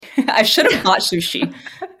I should have bought sushi.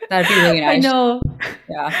 That'd be really I nice. know.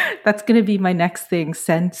 Yeah. That's going to be my next thing.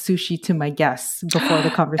 Send sushi to my guests before the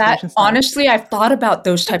conversation starts. Honestly, I've thought about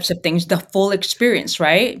those types of things, the full experience,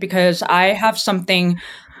 right? Because I have something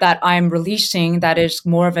that I'm releasing that is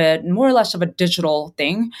more or less of a digital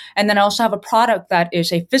thing. And then I also have a product that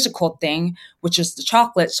is a physical thing, which is the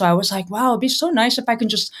chocolate. So I was like, wow, it'd be so nice if I can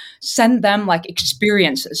just send them like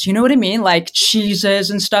experiences. You know what I mean? Like cheeses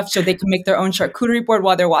and stuff so they can make their own charcuterie board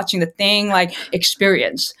while they're watching the thing, like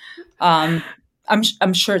experience. I'm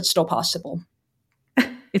sure it's still possible.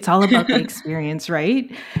 It's all about the experience, right?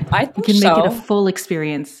 I You think can make it a so. full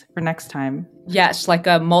experience for next time. Yes, like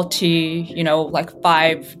a like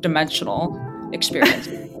 5-dimensional experience.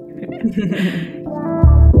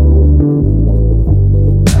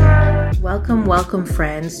 Welcome,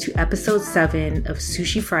 friends, to episode 7 of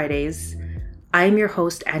Sushi Fridays. I am your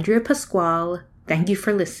host, Andrea Pasquale. Thank you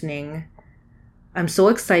for listening. I'm so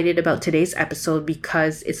excited about today's episode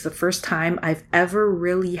because it's the first time I've ever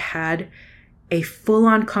really had a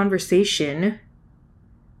full-on conversation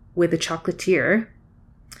with a chocolatier.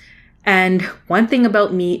 And one thing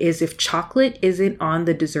about me is if chocolate isn't on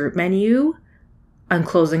the dessert menu, I'm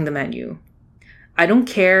closing the menu. I don't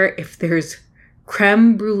care if there's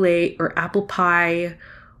creme brulee or apple pie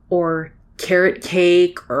or carrot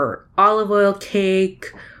cake or olive oil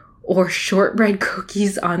cake or shortbread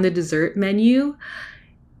cookies on the dessert menu.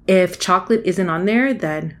 If chocolate isn't on there,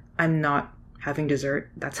 then I'm not having dessert.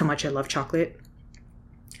 That's how much I love chocolate.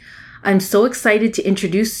 I'm so excited to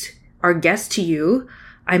introduce our guest to you.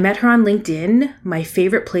 I met her on LinkedIn, my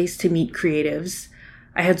favorite place to meet creatives.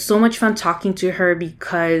 I had so much fun talking to her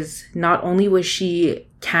because not only was she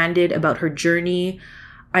candid about her journey,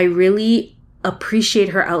 I really appreciate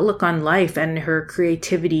her outlook on life and her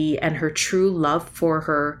creativity and her true love for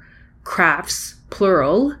her crafts,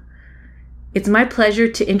 plural. It's my pleasure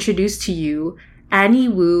to introduce to you Annie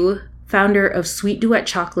Wu, founder of Sweetduet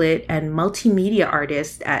Chocolate and multimedia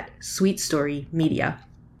artist at Sweetstory Media.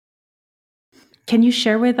 Can you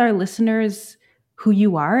share with our listeners who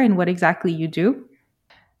you are and what exactly you do?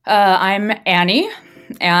 I'm Annie,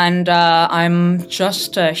 and I'm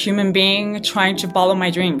just a human being trying to follow my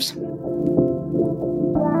dreams.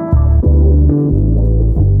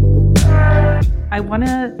 I want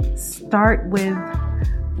to start with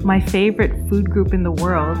my favorite food group in the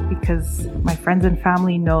world because my friends and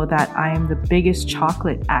family know that I am the biggest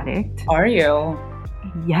chocolate addict. Are you?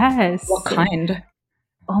 Yes. What kind?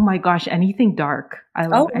 Oh my gosh, anything dark. I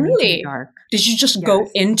love anything dark. Did you just go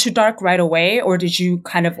into dark right away, or did you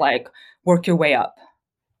kind of like work your way up?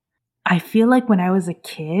 I feel like when I was a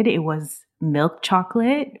kid, it was milk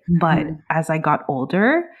chocolate, but as I got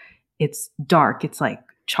older, it's dark. It's like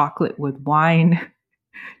chocolate with wine,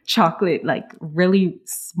 chocolate, like really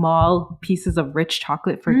small pieces of rich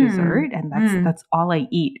chocolate for dessert. And that's all I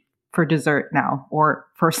eat for dessert now, or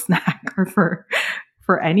for snack, or for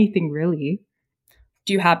anything really.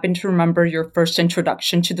 Do you happen to remember your first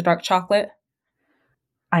introduction to the dark chocolate?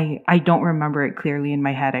 I don't remember it clearly in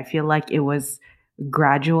my head. I feel like it was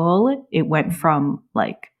gradual. It went from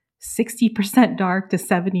like 60% dark to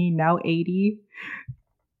 70, now 80.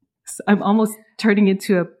 So I'm almost turning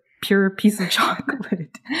into a pure piece of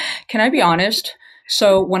chocolate. Can I be honest?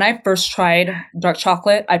 So when I first tried dark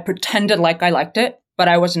chocolate, I pretended like I liked it, but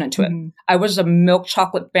I wasn't into it. I was a milk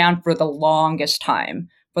chocolate fan for the longest time.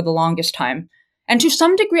 And to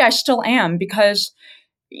some degree, I still am because,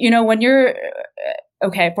 when you're,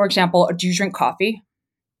 okay, for example, do you drink coffee?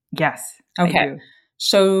 Yes. Okay. I do.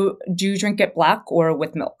 So do you drink it black or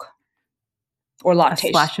with milk? Or latte?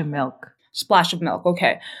 A splash of milk. Splash of milk.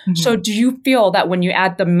 Okay. So do you feel that when you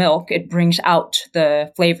add the milk, it brings out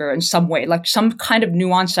the flavor in some way, like some kind of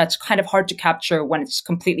nuance that's kind of hard to capture when it's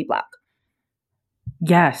completely black?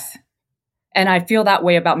 Yes. And I feel that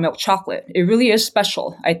way about milk chocolate. It really is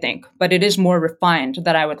special, I think, but it is more refined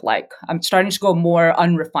than I would like. I'm starting to go more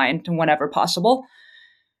unrefined whenever possible.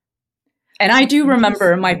 And I do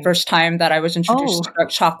remember my first time that I was introduced to dark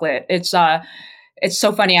chocolate. It's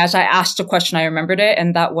so funny. As I asked a question, I remembered it.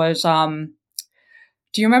 And that was,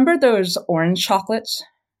 do you remember those orange chocolates?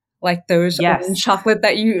 Like those orange chocolate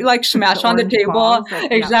that you like smash on the table? Balls,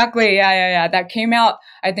 like, exactly. Yeah. That came out,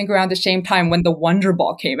 I think, around the same time when the Wonder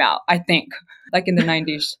Ball came out, I think, like in the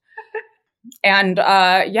 90s. And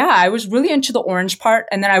I was really into the orange part.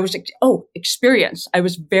 And then I was, experience. I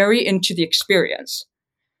was very into the experience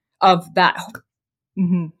of that,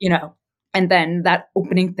 and then that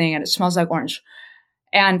opening thing, and it smells like orange.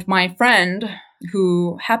 And my friend,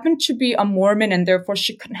 who happened to be a Mormon and therefore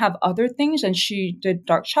she couldn't have other things, and she did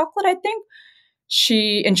dark chocolate, I think.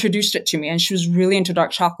 she introduced it to me, and she was really into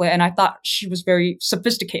dark chocolate. And I thought she was very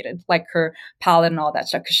sophisticated, like her palette and all that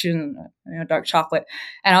stuff, because she was in, dark chocolate.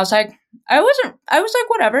 And I was like, I was like,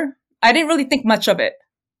 whatever. I didn't really think much of it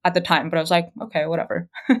at the time, but I was like, okay, whatever.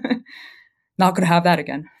 Not going to have that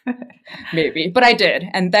again. Maybe, but I did.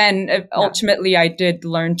 And then Yeah. ultimately I did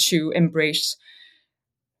learn to embrace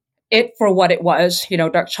it for what it was,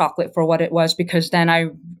 dark chocolate for what it was, because then I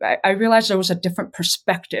realized there was a different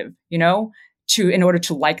perspective, in order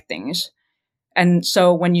to like things. And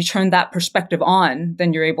so when you turn that perspective on,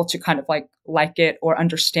 then you're able to kind of like it or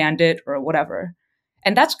understand it or whatever.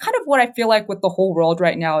 And that's kind of what I feel like with the whole world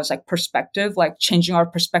right now is like perspective, like changing our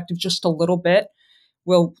perspective just a little bit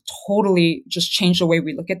will totally just change the way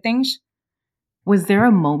we look at things. Was there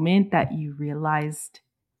a moment that you realized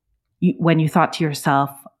when you thought to yourself,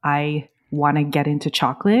 I want to get into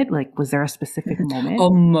chocolate? Like, was there a specific moment? A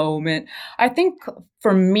moment. I think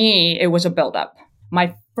for me, it was a buildup.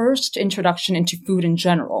 My first introduction into food in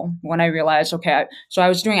general, when I realized, okay, so I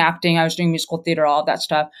was doing acting, I was doing musical theater, all of that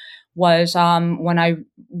stuff, was when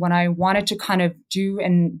I wanted to kind of do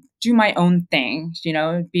my own thing,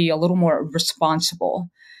 be a little more responsible.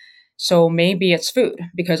 So maybe it's food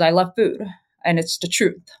because I love food and it's the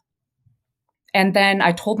truth. And then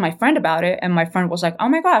I told my friend about it, and my friend was like, "Oh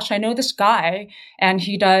my gosh, I know this guy, and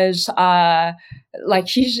he does like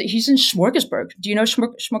he's in Smorgasburg. Do you know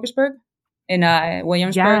Smorgasburg in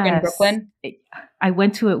Williamsburg in Yes. Brooklyn? I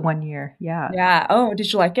went to it one year. Yeah. Yeah. Oh,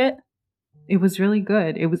 did you like it? It was really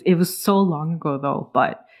good. It was so long ago though,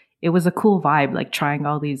 but it was a cool vibe, like trying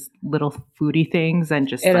all these little foodie things and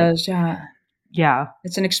just It like, is. Yeah, yeah.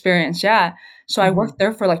 it's an experience. Yeah. So I Hmm. worked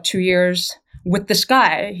there for like 2 years with this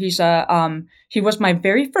guy. He was my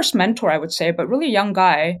very first mentor, I would say, but really young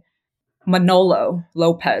guy. Manolo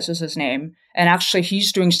Lopez is his name. And actually,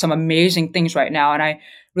 he's doing some amazing things right now. And I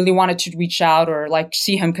really wanted to reach out or like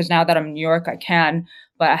see him because now that I'm in New York, I can.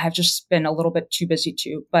 But I have just been a little bit too busy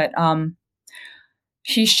to. But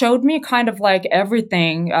he showed me kind of like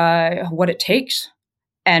everything, what it takes.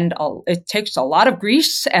 And it takes a lot of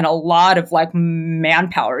grease and a lot of like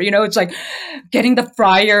manpower. It's like getting the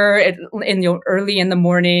fryer early in the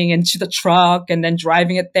morning into the truck and then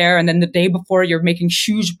driving it there. And then the day before you're making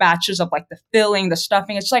huge batches of like the filling, the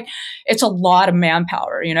stuffing. It's like, it's a lot of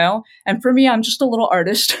manpower, And for me, I'm just a little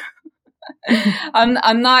artist.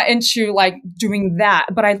 I'm not into like doing that,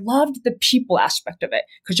 but I loved the people aspect of it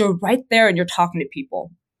because you're right there and you're talking to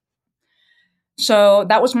people. So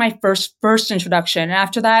that was my first introduction. And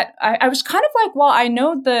after that, I was kind of like, well, I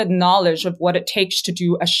know the knowledge of what it takes to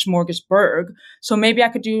do a smorgasburg. So maybe I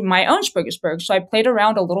could do my own smorgasburg. So I played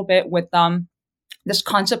around a little bit with this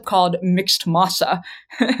concept called mixed masa.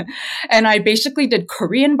 And I basically did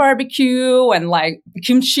Korean barbecue and like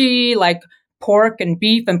kimchi, like pork and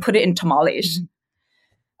beef, and put it in tamales.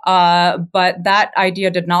 But that idea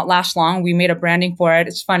did not last long. We made a branding for it.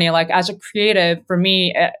 It's funny, like as a creative, for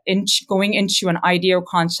me, going into an idea or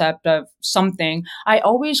concept of something, I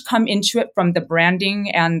always come into it from the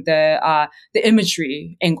branding and the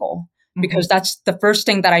imagery angle Hmm. because that's the first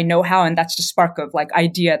thing that I know how, and that's the spark of like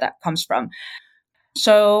idea that comes from.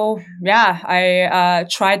 So yeah, I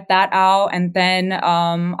tried that out, and then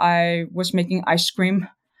I was making ice cream,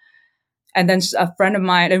 and then a friend of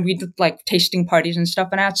mine, and we did like tasting parties and stuff,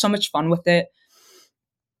 and I had so much fun with it.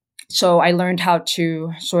 So I learned how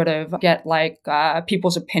to sort of get like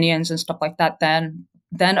people's opinions and stuff like that.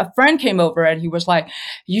 Then a friend came over and he was like,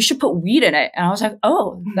 "You should put weed in it." And I was like,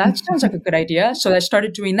 "Oh, that sounds like a good idea." So I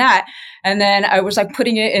started doing that, and then I was like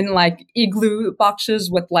putting it in like igloo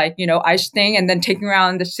boxes with like ice thing, and then taking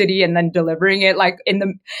around the city and then delivering it like in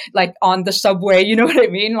the like on the subway. You know what I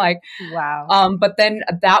mean? Like, Wow. but then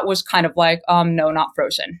that was kind of like, no, not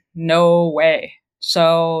frozen, no way.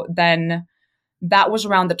 So then that was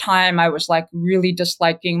around the time I was like really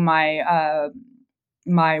disliking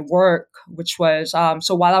my work, which was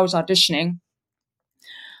so while I was auditioning,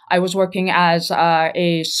 I was working as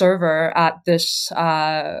a server at this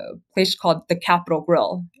place called the Capitol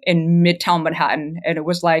Grill in Midtown Manhattan, and it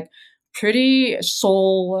was like pretty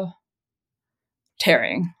soul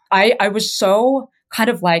tearing. I was so kind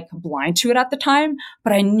of like blind to it at the time,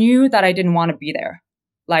 but I knew that I didn't want to be there.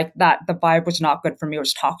 Like that, the vibe was not good for me. It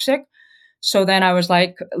was toxic. So then I was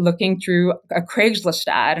like looking through a Craigslist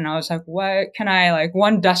ad, and I was like, what can I like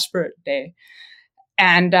one desperate day?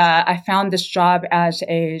 And I found this job as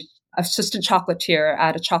a assistant chocolatier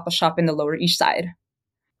at a chocolate shop in the Lower East Side.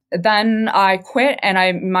 Then I quit,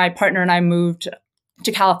 and my partner and I moved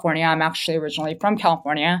to California. I'm actually originally from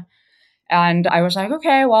California. And I was like,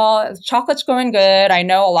 okay, well, chocolate's going good. I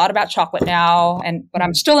know a lot about chocolate now, but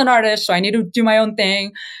I'm still an artist, so I need to do my own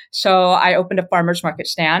thing. So I opened a farmer's market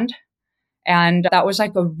stand. And that was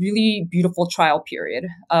like a really beautiful trial period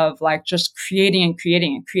of like just creating and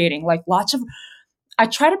creating and creating, like I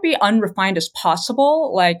try to be unrefined as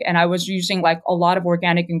possible. And I was using like a lot of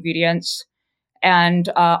organic ingredients and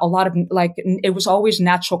a lot of like, it was always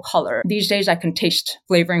natural color. These days I can taste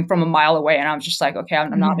flavoring from a mile away and I'm just like, okay,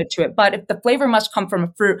 I'm not into it. But if the flavor must come from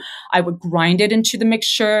a fruit, I would grind it into the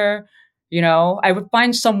mixture. I would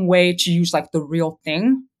find some way to use like the real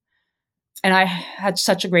thing. And I had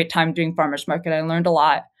such a great time doing farmers market. I learned a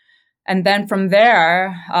lot. And then from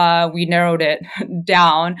there, we narrowed it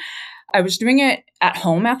down. I was doing it at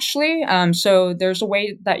home, actually. So there's a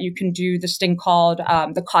way that you can do this thing called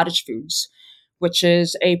the cottage foods, which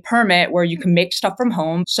is a permit where you can make stuff from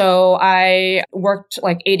home. So I worked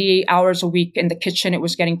like 80 hours a week in the kitchen. It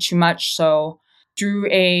was getting too much. So through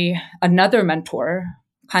another mentor,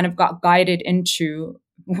 kind of got guided into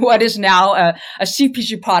what is now a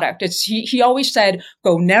CPG product. He always said,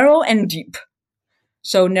 go narrow and deep.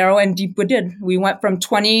 So narrow and deep we did. We went from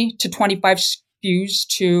 20 to 25 SKUs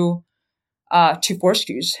to 4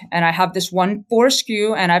 SKUs. And I have this 4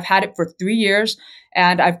 SKU and I've had it for 3 years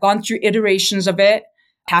and I've gone through iterations of it,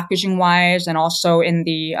 packaging wise and also in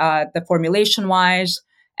the formulation wise.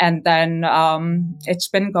 And then it's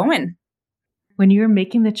been going. When you were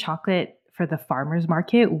making the chocolate for the farmer's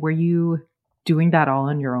market, were you doing that all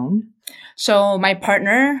on your own? So my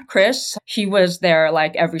partner, Chris, he was there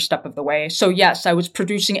like every step of the way. So yes, I was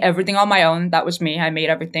producing everything on my own. That was me. I made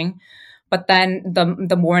everything. But then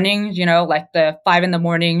the mornings, like the 5 in the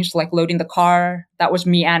mornings, like loading the car, that was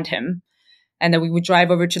me and him. And then we would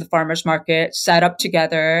drive over to the farmer's market, set up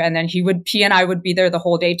together. And then he and I would be there the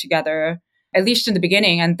whole day together, at least in the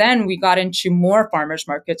beginning. And then we got into more farmer's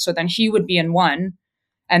markets. So then he would be in one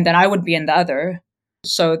and then I would be in the other.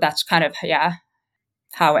 So that's kind of,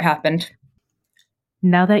 how it happened.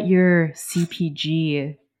 Now that you're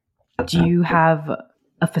CPG, do you have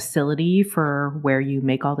a facility for where you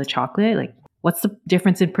make all the chocolate? Like, what's the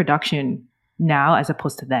difference in production now as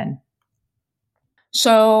opposed to then?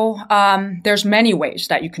 So there's many ways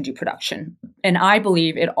that you can do production. And I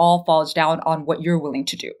believe it all falls down on what you're willing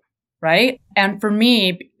to do, right? And for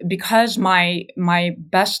me, because my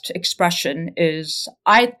best expression is,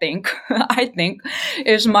 I think,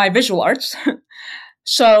 is my visual arts.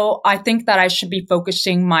 So I think that I should be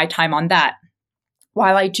focusing my time on that.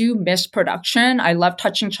 While I do miss production, I love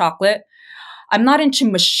touching chocolate. I'm not into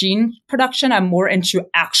machine production. I'm more into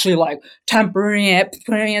actually like tempering it,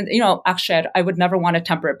 putting it, actually I would never want to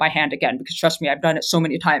temper it by hand again because trust me, I've done it so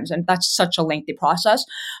many times and that's such a lengthy process.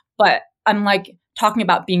 But I'm like talking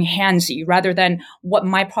about being handsy rather than what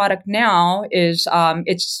my product now is.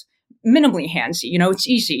 It's minimally handsy. It's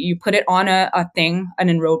easy. You put it on a thing, an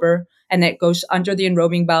enrober, and it goes under the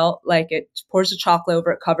enrobing belt. Like it pours the chocolate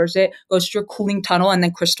over, it covers it, goes through a cooling tunnel, and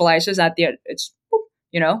then crystallizes at the end. It's,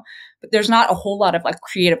 but there's not a whole lot of like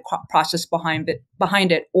creative process behind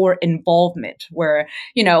it or involvement where,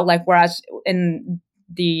 like whereas in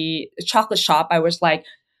the chocolate shop, I was like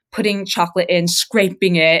putting chocolate in,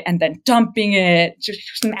 scraping it, and then dumping it, just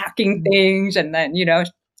smacking things, and then,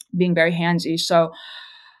 being very handsy. So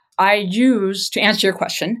to answer your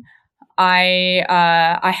question, I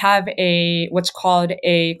have what's called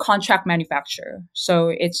a contract manufacturer. So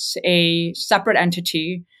it's a separate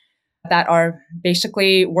entity that are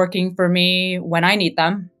basically working for me when I need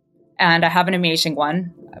them. And I have an amazing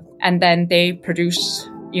one. And then they produce,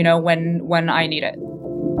 when I need it.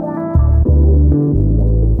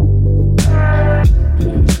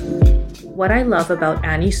 What I love about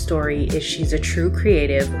Annie's story is she's a true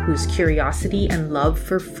creative whose curiosity and love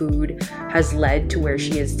for food has led to where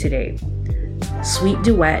she is today.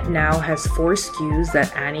 Sweetduet now has 4 SKUs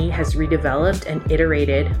that Annie has redeveloped and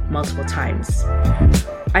iterated multiple times.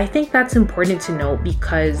 I think that's important to note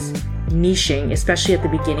because niching, especially at the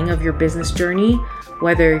beginning of your business journey,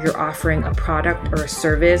 whether you're offering a product or a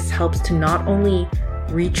service, helps to not only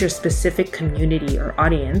reach your specific community or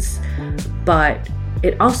audience, but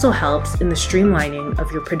it also helps in the streamlining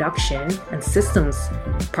of your production and systems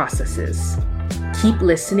processes. Keep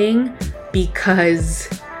listening because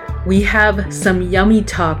we have some yummy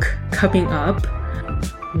talk coming up.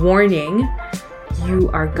 Warning, you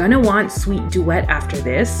are gonna want Sweetduet after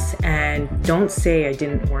this, and don't say I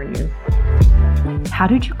didn't warn you. How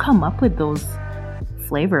did you come up with those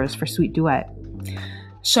flavors for Sweetduet?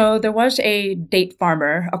 So there was a date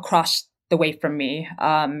farmer across the way from me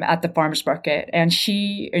at the farmer's market, and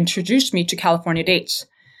she introduced me to California dates.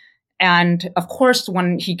 And of course,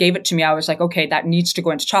 when he gave it to me, I was like, okay, that needs to go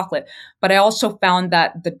into chocolate. But I also found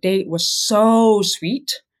that the date was so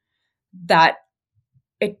sweet that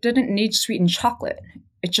it didn't need sweetened chocolate.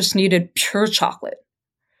 It just needed pure chocolate.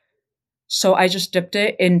 So I just dipped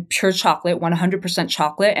it in pure chocolate, 100%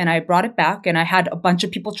 chocolate, and I brought it back and I had a bunch of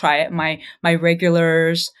people try it, my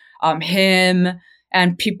regulars, him,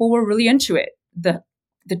 and people were really into it. The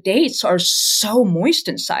dates are so moist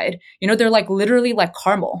inside. They're like literally like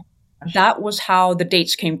caramel. That was how the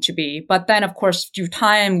dates came to be. But then, of course, through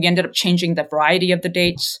time, we ended up changing the variety of the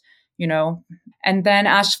dates. And then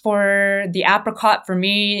as for the apricot, for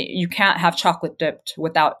me, you can't have chocolate dipped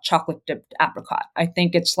without chocolate dipped apricot. I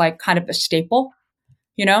think it's like kind of a staple,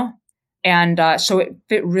 you know? And so it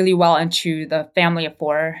fit really well into the family of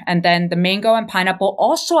four. And then the mango and pineapple,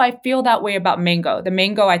 also, I feel that way about mango. The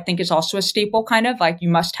mango, I think, is also a staple, kind of like you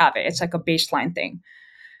must have it. It's like a baseline thing.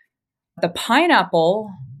 The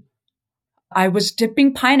pineapple, I was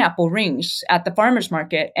dipping pineapple rings at the farmer's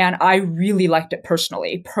market and I really liked it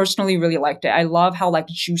personally really liked it. I love how like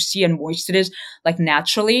juicy and moist it is, like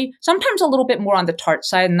naturally, sometimes a little bit more on the tart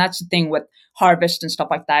side. And that's the thing with harvest and stuff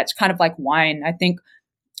like that. It's kind of like wine. I think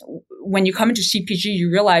when you come into CPG,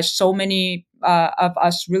 you realize so many of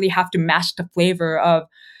us really have to mask the flavor of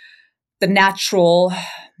the natural,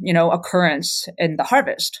 occurrence in the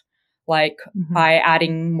harvest, like by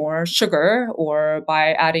adding more sugar or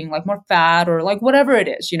by adding like more fat or like whatever it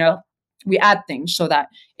is, we add things so that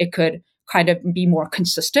it could kind of be more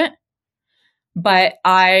consistent. But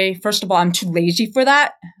first of all, I'm too lazy for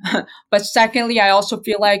that. But secondly, I also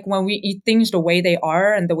feel like when we eat things the way they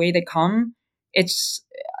are and the way they come, it's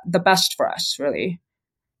the best for us, really.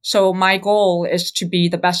 So my goal is to be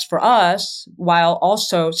the best for us while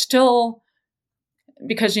also still,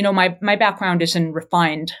 because, my background is in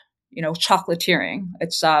refined, chocolatiering.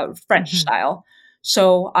 It's French style.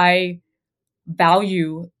 So I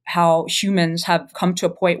value how humans have come to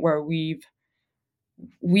a point where we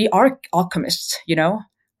are alchemists,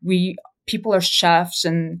 people are chefs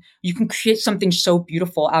and you can create something so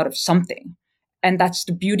beautiful out of something. And that's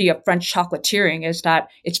the beauty of French chocolatiering, is that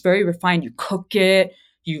it's very refined. You cook it,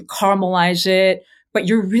 you caramelize it, but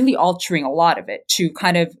you're really altering a lot of it to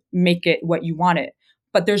kind of make it what you want it.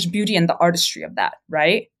 But there's beauty in the artistry of that,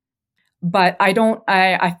 right? But I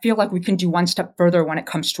feel like we can do one step further when it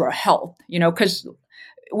comes to our health, because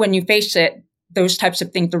when you face it, those types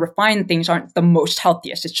of things, the refined things aren't the most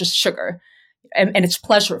healthiest. It's just sugar and it's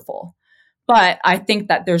pleasurable. But I think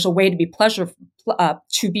that there's a way to be pleasured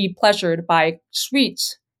by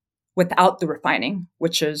sweets without the refining,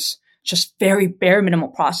 which is just very bare minimal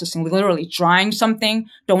processing, literally drying something,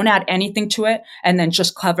 don't add anything to it, and then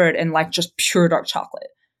just cover it in like just pure dark chocolate.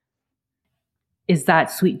 Is that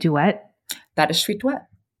Sweetduet? That is Sweetduet.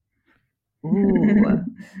 Ooh.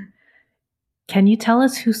 Can you tell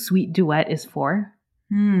us who Sweetduet is for?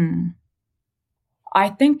 I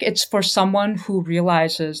think it's for someone who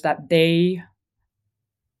realizes that they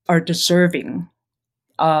are deserving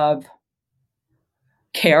of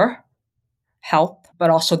care, health, but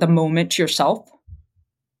also the moment to yourself,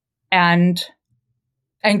 and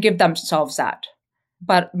give themselves that,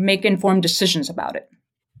 but make informed decisions about it.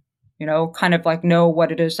 Kind of like know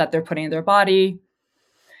what it is that they're putting in their body.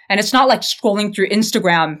 And it's not like scrolling through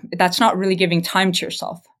Instagram. That's not really giving time to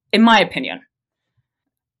yourself, in my opinion.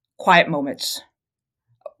 Quiet moments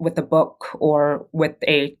with a book or with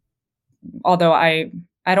although I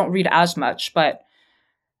don't read as much, but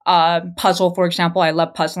puzzle, for example, I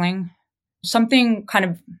love puzzling. Something kind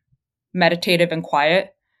of meditative and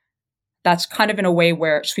quiet. That's kind of in a way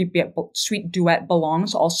where Sweetduet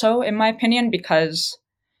belongs also, in my opinion, because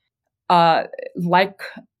like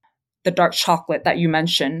the dark chocolate that you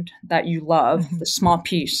mentioned that you love, the small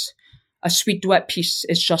piece, a Sweetduet piece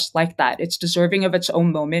is just like that. It's deserving of its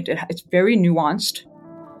own moment. It's very nuanced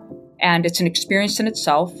and it's an experience in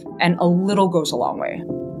itself, and a little goes a long way.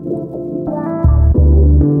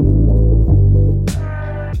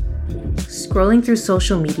 Scrolling through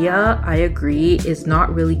social media, I agree, is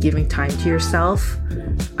not really giving time to yourself.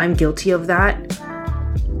 I'm guilty of that.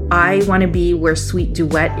 I want to be where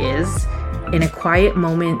Sweetduet is, in a quiet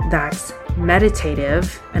moment that's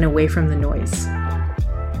meditative and away from the noise.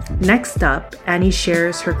 Next up, Annie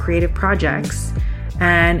shares her creative projects,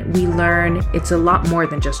 and we learn it's a lot more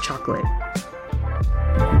than just chocolate.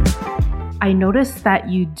 I noticed that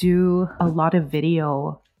you do a lot of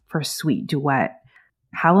video for Sweetduet.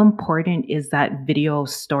 How important is that video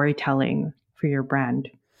storytelling for your brand?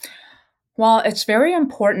 Well, it's very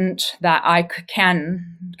important that I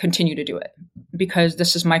can continue to do it because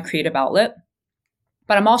this is my creative outlet.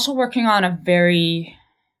 But I'm also working on a very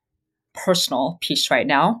personal piece right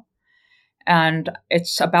now. and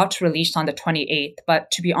it's about to release on the 28th.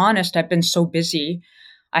 But to be honest, I've been so busy,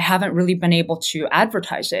 I haven't really been able to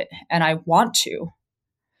advertise it, and I want to.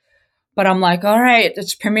 But I'm like, all right,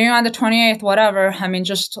 it's premiering on the 28th, whatever. I mean,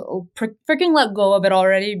 just freaking let go of it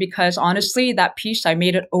already, because honestly, that piece, I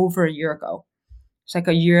made it over a year ago. It's like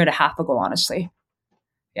a year and a half ago, honestly.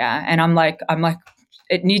 Yeah. And I'm like,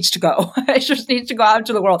 it needs to go. It just needs to go out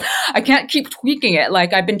into the world. I can't keep tweaking it.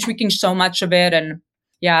 Like, I've been tweaking so much of it, and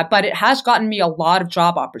yeah, but it has gotten me a lot of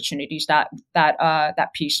job opportunities, that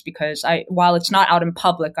piece, because while it's not out in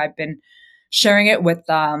public, I've been sharing it with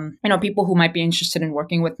people who might be interested in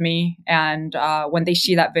working with me, and when they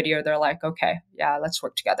see that video, they're like, okay, yeah, let's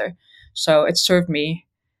work together. So it served me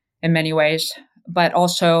in many ways, but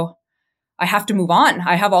also I have to move on.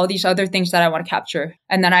 I have all these other things that I want to capture,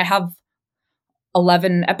 and then I have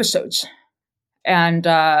 11 episodes, and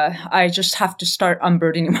I just have to start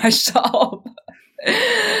unburdening myself.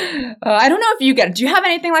 I don't know if you get it. Do you have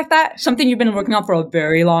anything like that? Something you've been working on for a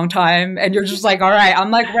very long time, and you're just like, all right,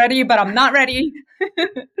 I'm like ready, but I'm not ready.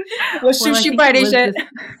 With Sushi Fridays it.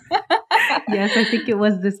 Yes, I think it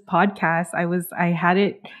was this podcast. I had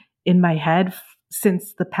it in my head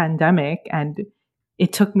since the pandemic, and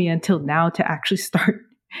it took me until now to actually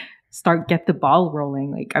get the ball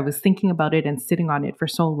rolling. Like, I was thinking about it and sitting on it for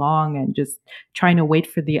so long and just trying to wait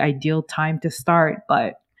for the ideal time to start.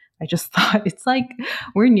 But I just thought, it's like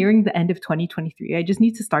we're nearing the end of 2023. I just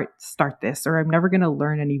need to start this, or I'm never going to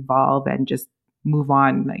learn and evolve and just move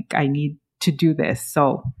on. Like, I need to do this.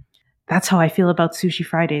 So that's how I feel about Sushi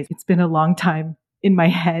Fridays. It's been a long time in my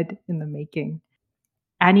head in the making.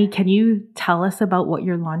 Annie, can you tell us about what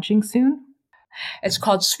you're launching soon? It's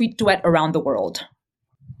called Sweetduet Around the World.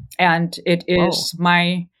 And it is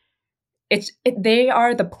they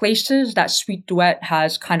are the places that Sweetduet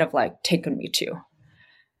has kind of like taken me to.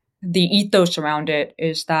 The ethos around it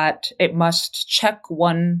is that it must check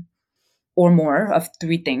one or more of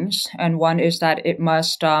three things. And one is that it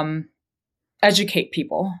must educate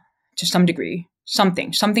people to some degree,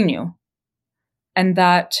 something new. And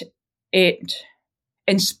that it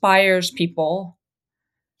inspires people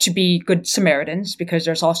to be good Samaritans, because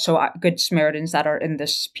there's also good Samaritans that are in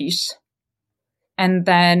this piece. And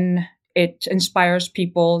then it inspires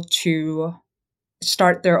people to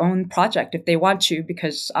start their own project if they want to,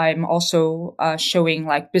 because I'm also showing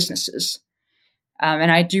like businesses.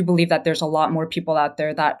 And I do believe that there's a lot more people out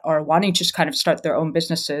there that are wanting to kind of start their own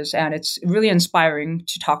businesses. And it's really inspiring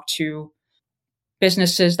to talk to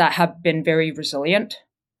businesses that have been very resilient.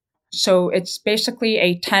 So it's basically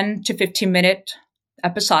a 10 to 15 minute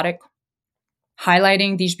episodic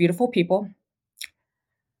highlighting these beautiful people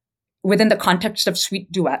within the context of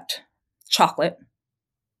Sweetduet chocolate,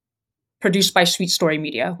 produced by Sweetstory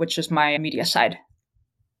Media, which is my media side.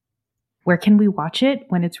 Where can we watch it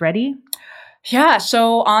when it's ready? Yeah,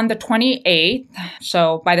 so on the 28th,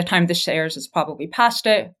 so by the time this airs, it's probably past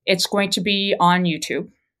it. It's going to be on YouTube.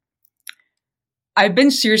 I've been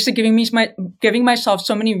seriously giving myself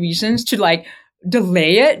so many reasons to like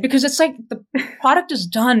delay it, because it's like the product is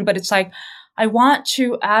done, but it's like I want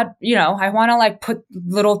to add, I want to like put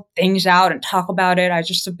little things out and talk about it. I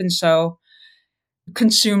just have been so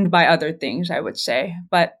consumed by other things, I would say.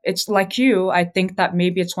 But it's like you, I think that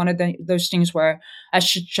maybe it's one of those things where I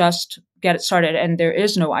should just get it started, and there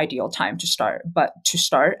is no ideal time to start, but to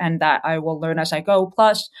start, and that I will learn as I go.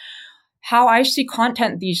 Plus, how I see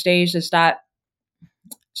content these days is that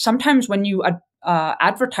sometimes when you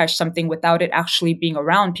advertise something without it actually being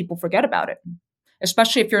around, people forget about it,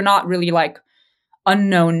 especially if you're not really like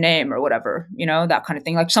unknown name or whatever, that kind of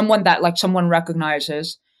thing. Like someone that like someone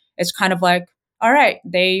recognizes, it's kind of like, all right,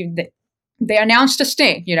 they announced a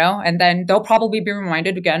sting, and then they'll probably be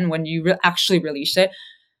reminded again when you actually release it.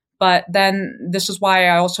 But then this is why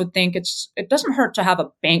I also think it doesn't hurt to have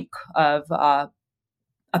a bank of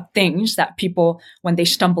things that people, when they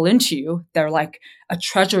stumble into you, they're like a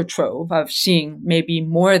treasure trove of seeing maybe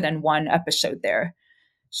more than one episode there.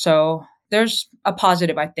 So there's a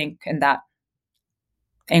positive, I think, in that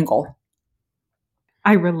angle.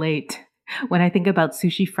 I relate. When I think about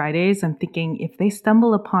Sushi Fridays, I'm thinking if they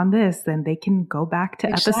stumble upon this, then they can go back to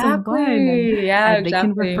episode 1 and they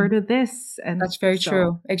can refer to this. And that's very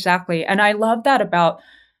true. Exactly. And I love that about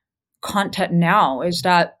content now, is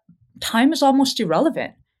that time is almost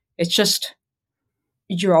irrelevant. It's just,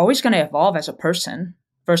 you're always going to evolve as a person.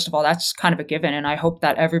 First of all, that's kind of a given. And I hope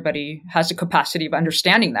that everybody has the capacity of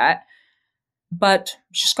understanding that. But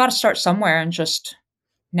you just got to start somewhere, and just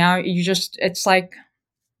now it's like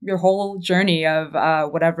your whole journey of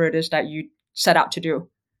whatever it is that you set out to do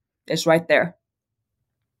is right there.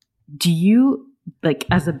 Do you Like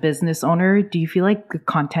as a business owner, do you feel like the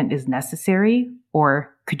content is necessary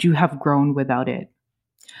or could you have grown without it?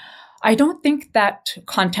 I don't think that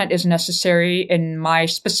content is necessary in my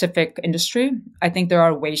specific industry. I think there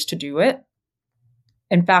are ways to do it.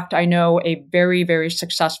 In fact, I know a very, very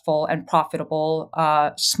successful and profitable,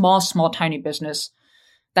 small, tiny business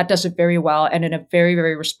that does it very well and in a very,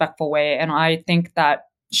 very respectful way. And I think that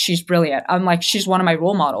she's brilliant. I'm like, she's one of my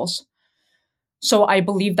role models. So I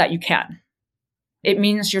believe that you can. It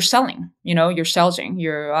means you're selling, you're salesing,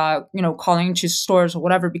 you're, calling to stores or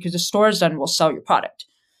whatever, because the stores then will sell your product.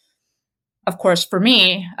 Of course, for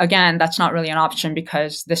me, again, that's not really an option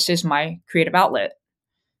because this is my creative outlet.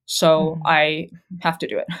 So I have to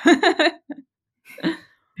do it.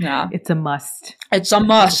 Yeah. It's a must. It's a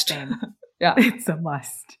must. Yeah. It's a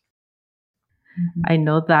must. Mm-hmm. I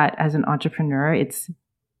know that as an entrepreneur, it's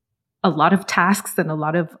a lot of tasks and a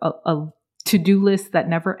lot of a to-do list that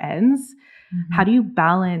never ends. Mm-hmm. How do you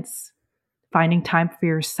balance finding time for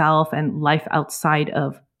yourself and life outside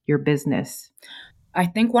of your business? I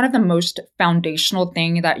think one of the most foundational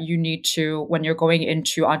thing that you need to, when you're going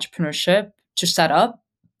into entrepreneurship, to set up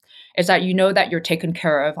is that you know that you're taken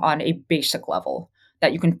care of on a basic level,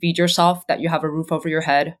 that you can feed yourself, that you have a roof over your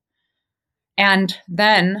head. And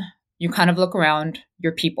then you kind of look around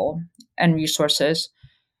your people and resources,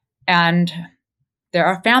 and there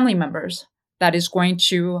are family members that is going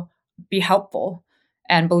to be helpful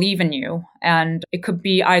and believe in you. And it could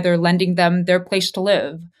be either lending them their place to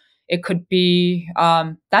live. It could be,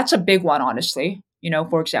 that's a big one, honestly,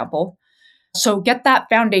 for example. So get that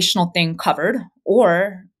foundational thing covered,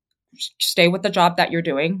 or stay with the job that you're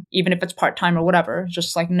doing, even if it's part-time or whatever,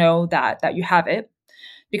 just like know that you have it.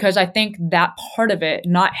 Because I think that part of it,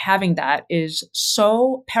 not having that, is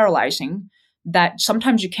so paralyzing that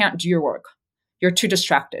sometimes you can't do your work. You're too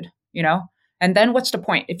distracted, And then what's the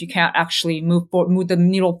point if you can't actually move the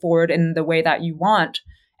needle forward in the way that you want,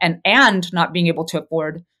 and not being able to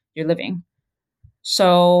afford your living?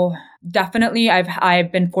 So definitely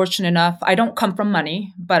I've been fortunate enough. I don't come from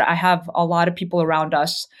money, but I have a lot of people around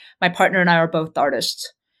us. My partner and I are both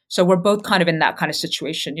artists. So we're both kind of in that kind of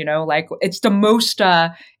situation, like it's the most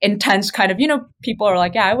intense kind of, people are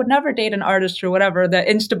like, yeah, I would never date an artist or whatever. The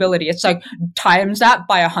instability, it's like times that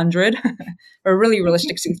by 100 or really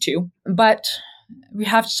realistically too. But we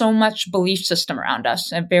have so much belief system around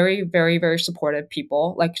us and very, very, very supportive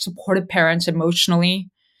people, like supportive parents emotionally.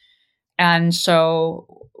 And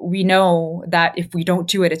so we know that if we don't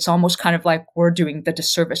do it, it's almost kind of like we're doing the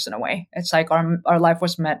disservice in a way. It's like our life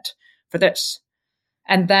was meant for this.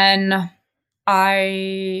 And then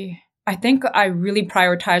I think I really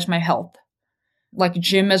prioritize my health. Like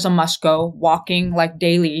gym is a must go, walking like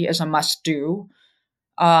daily is a must do.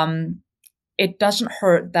 It doesn't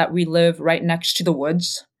hurt that we live right next to the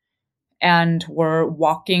woods and we're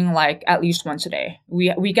walking like at least once a day.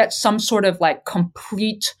 We get some sort of like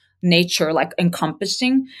complete nature, like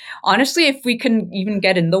encompassing. Honestly, if we can even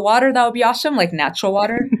get in the water, that would be awesome, like natural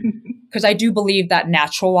water. Because I do believe that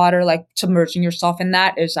natural water, like submerging yourself in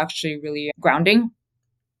that, is actually really grounding,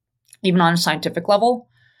 even on a scientific level.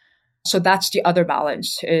 So that's the other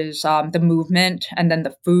balance is the movement and then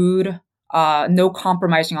the food, no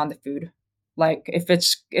compromising on the food. Like if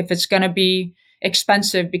it's going to be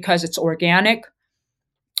expensive because it's organic,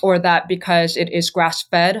 or that because it is grass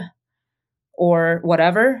fed or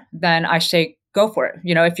whatever, then I say go for it.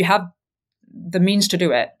 If you have the means to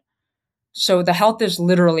do it. So the health is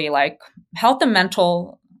literally like health and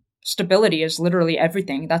mental stability is literally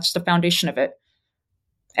everything. That's the foundation of it.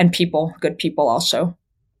 And people, good people also.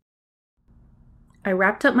 I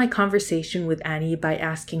wrapped up my conversation with Annie by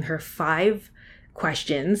asking her 5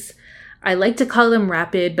 questions. I like to call them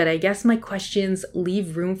rapid, but I guess my questions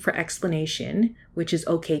leave room for explanation, which is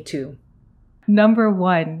okay too. Number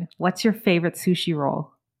 1, what's your favorite sushi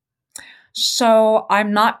roll? So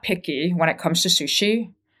I'm not picky when it comes to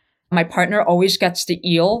sushi. My partner always gets the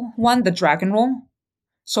eel one, the dragon roll.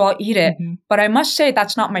 So I'll eat it. Mm-hmm. But I must say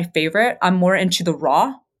that's not my favorite. I'm more into the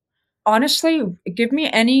raw. Honestly, give me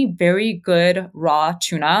any very good raw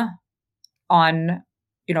tuna on,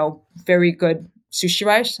 very good sushi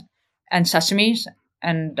rice and sesames,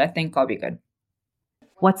 and I think I'll be good.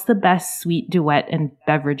 What's the best Sweetduet and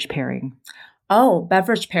beverage pairing? Oh,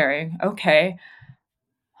 beverage pairing. Okay.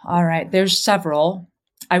 All right. There's several.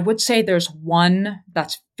 I would say there's one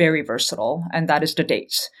that's very versatile, and that is the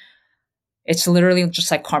dates. It's literally just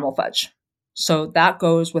like caramel fudge. So that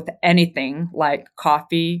goes with anything like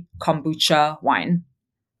coffee, kombucha, wine.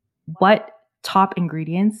 What top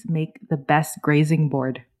ingredients make the best grazing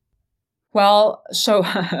board? Well, so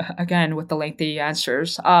again, with the lengthy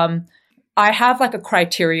answers, I have like a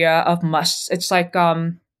criteria of musts. It's like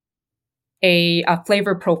a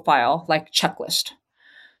flavor profile, like checklist.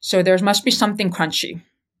 So there must be something crunchy,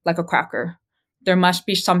 like a cracker. There must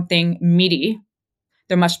be something meaty.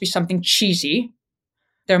 There must be something cheesy.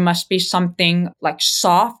 There must be something like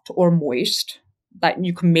soft or moist that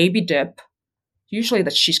you can maybe dip. Usually the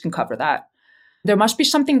cheese can cover that. There must be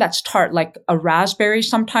something that's tart, like a raspberry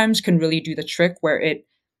sometimes can really do the trick where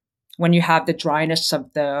when you have the dryness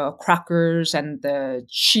of the crackers and the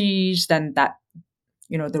cheese, then that,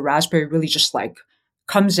 the raspberry really just like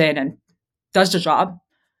comes in and does the job.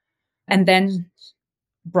 And then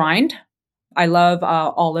brined. I love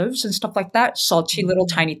olives and stuff like that, salty little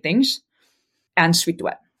tiny things, and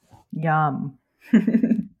Sweetduet. Yum.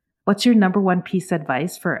 What's your number one piece of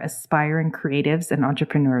advice for aspiring creatives and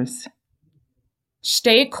entrepreneurs?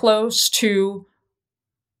 Stay close to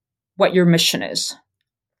what your mission is.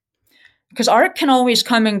 Because art can always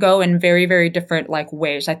come and go in very, very different like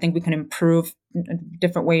ways. I think we can improve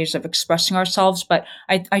different ways of expressing ourselves. But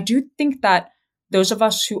I do think that those of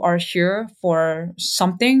us who are here for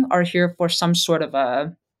something are here for some sort of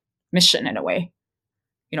a mission in a way,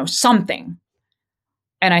 something.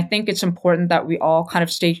 And I think it's important that we all kind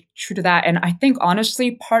of stay true to that. And I think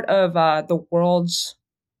honestly, part of the world's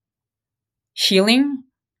healing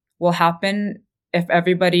will happen if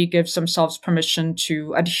everybody gives themselves permission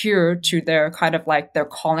to adhere to their kind of like their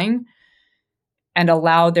calling and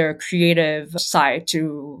allow their creative side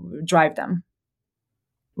to drive them.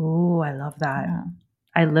 Oh, I love that. Yeah.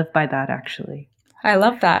 I live by that, actually. I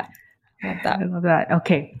love that. I love that.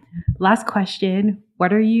 Okay. Last question.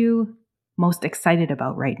 What are you most excited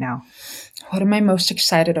about right now? What am I most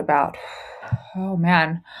excited about? Oh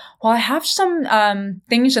man. Well, I have some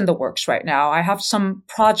things in the works right now. I have some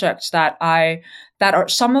projects that are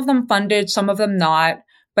some of them funded, some of them not,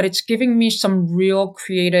 but it's giving me some real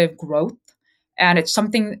creative growth. And it's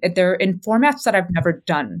something they're in formats that I've never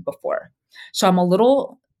done before. So I'm a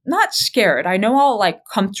little not scared. I know I'll like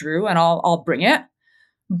come through and I'll bring it,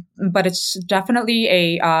 but it's definitely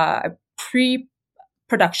a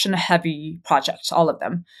pre-production heavy project, all of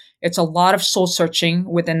them. It's a lot of soul searching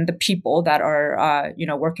within the people that are,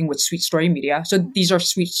 working with Sweetstory Media. So these are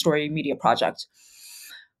Sweetstory Media projects.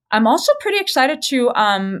 I'm also pretty excited to,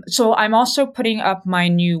 so I'm also putting up my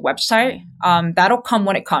new website. That'll come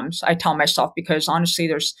when it comes, I tell myself, because honestly,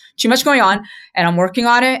 there's too much going on and I'm working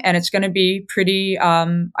on it and it's going to be pretty,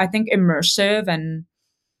 I think, immersive and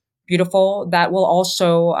beautiful. That will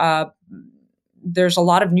also, there's a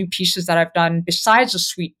lot of new pieces that I've done besides a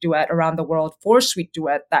Sweetduet around the world for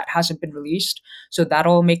Sweetduet that hasn't been released. So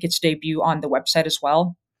that'll make its debut on the website as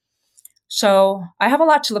well. So I have a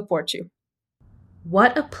lot to look forward to.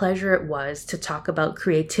 What a pleasure it was to talk about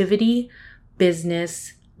creativity,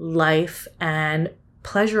 business, life, and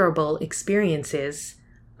pleasurable experiences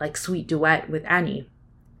like Sweetduet with Annie.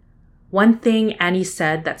 One thing Annie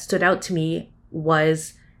said that stood out to me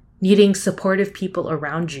was needing supportive people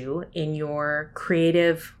around you in your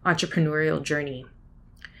creative entrepreneurial journey.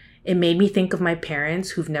 It made me think of my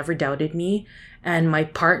parents who've never doubted me and my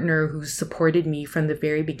partner who's supported me from the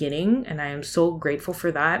very beginning, and I am so grateful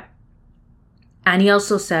for that. Annie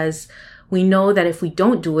also says, we know that if we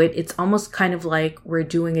don't do it, it's almost kind of like we're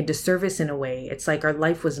doing a disservice in a way. It's like our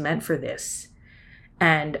life was meant for this.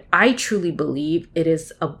 And I truly believe it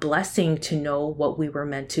is a blessing to know what we were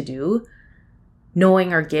meant to do,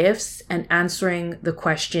 knowing our gifts and answering the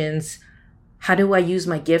questions, how do I use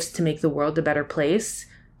my gifts to make the world a better place,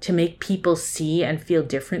 to make people see and feel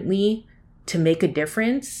differently, to make a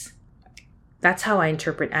difference? That's how I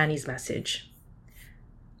interpret Annie's message.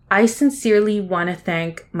 I sincerely want to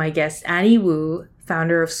thank my guest Annie Wu,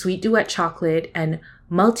 founder of Sweetduet Chocolate and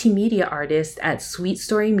multimedia artist at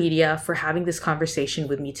Sweetstory Media, for having this conversation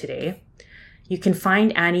with me today. You can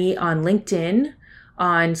find Annie on LinkedIn,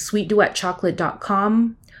 on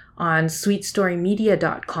sweetduetchocolate.com, on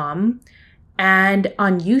sweetstorymedia.com, and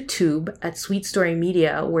on YouTube at Sweetstory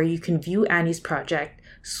Media, where you can view Annie's project,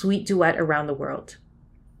 Sweetduet Around the World.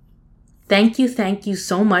 Thank you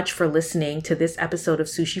so much for listening to this episode of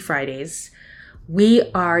Sushi Fridays. We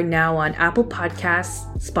are now on Apple Podcasts,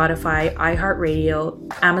 Spotify, iHeartRadio,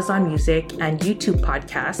 Amazon Music, and YouTube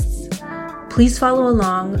podcasts. Please follow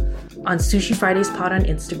along on Sushi Fridays Pod on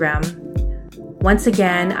Instagram. Once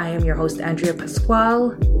again, I am your host, Andrea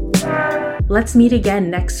Pasquale. Let's meet again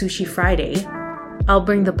next Sushi Friday. I'll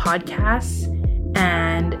bring the podcasts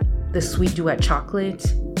and the Sweetduet chocolate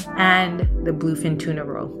and the bluefin tuna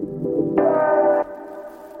roll.